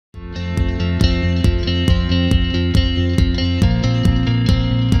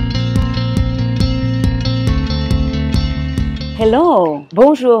Hello,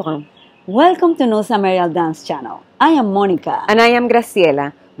 Bonjour, welcome to Nusa Aerial Dance Channel. I am Monica. and I am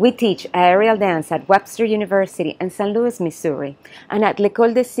Graciela. We teach aerial dance at Webster University in St. Louis, Missouri, and at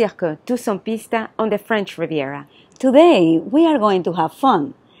l'École de Cirque Toussaint Pista on the French Riviera. Today, we are going to have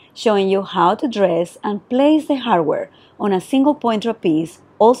fun, showing you how to dress and place the hardware on a single point trapeze,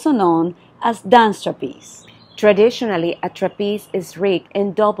 also known as dance trapeze. Traditionally, a trapeze is rigged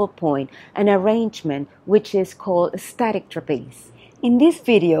in double point, an arrangement which is called a static trapeze. In this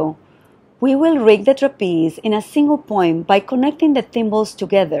video, we will rig the trapeze in a single point by connecting the thimbles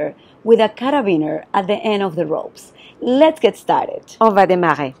together with a carabiner at the end of the ropes. Let's get started. On va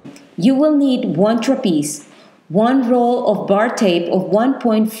démarrer. You will need one trapeze, one roll of bar tape of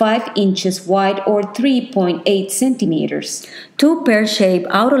 1.5 inches wide or 3.8 centimeters, two pear-shaped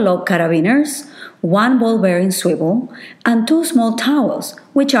auto-lock carabiners, one ball-bearing swivel, and two small towels,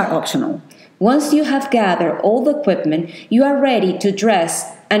 which are optional. Once you have gathered all the equipment, you are ready to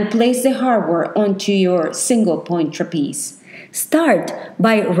dress and place the hardware onto your single-point trapeze. Start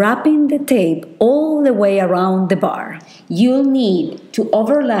by wrapping the tape all the way around the bar. You'll need to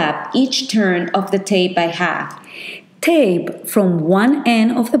overlap each turn of the tape by half. Tape from one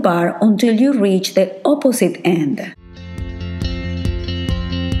end of the bar until you reach the opposite end.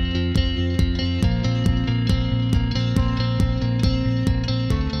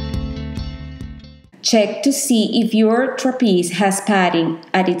 Check to see if your trapeze has padding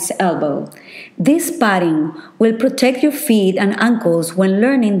at its elbow. This padding will protect your feet and ankles when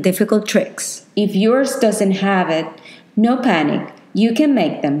learning difficult tricks. If yours doesn't have it, no panic, you can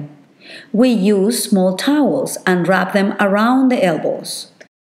make them. We use small towels and wrap them around the elbows.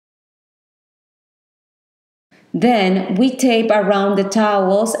 Then we tape around the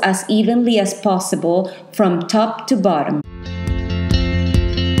towels as evenly as possible from top to bottom.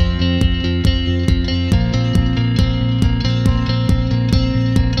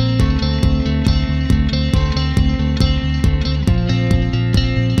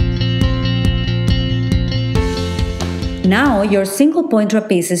 Now your single point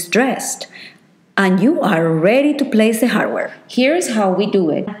trapeze is dressed and you are ready to place the hardware. Here's how we do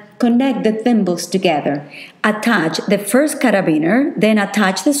it. Connect the thimbles together. Attach the first carabiner, then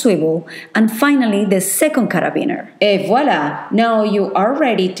attach the swivel, and finally the second carabiner. Et voila! Now you are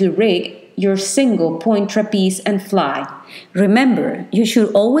ready to rig your single point trapeze and fly. Remember, you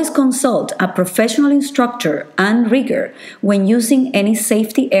should always consult a professional instructor and rigger when using any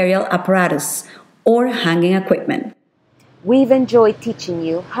safety aerial apparatus or hanging equipment. We've enjoyed teaching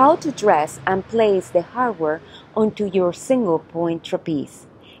you how to dress and place the hardware onto your single point trapeze.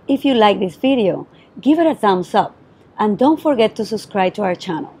 If you like this video, give it a thumbs up and don't forget to subscribe to our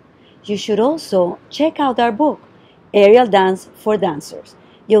channel. You should also check out our book, Aerial Dance for Dancers.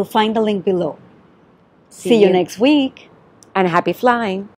 You'll find the link below. See you next week. And happy flying!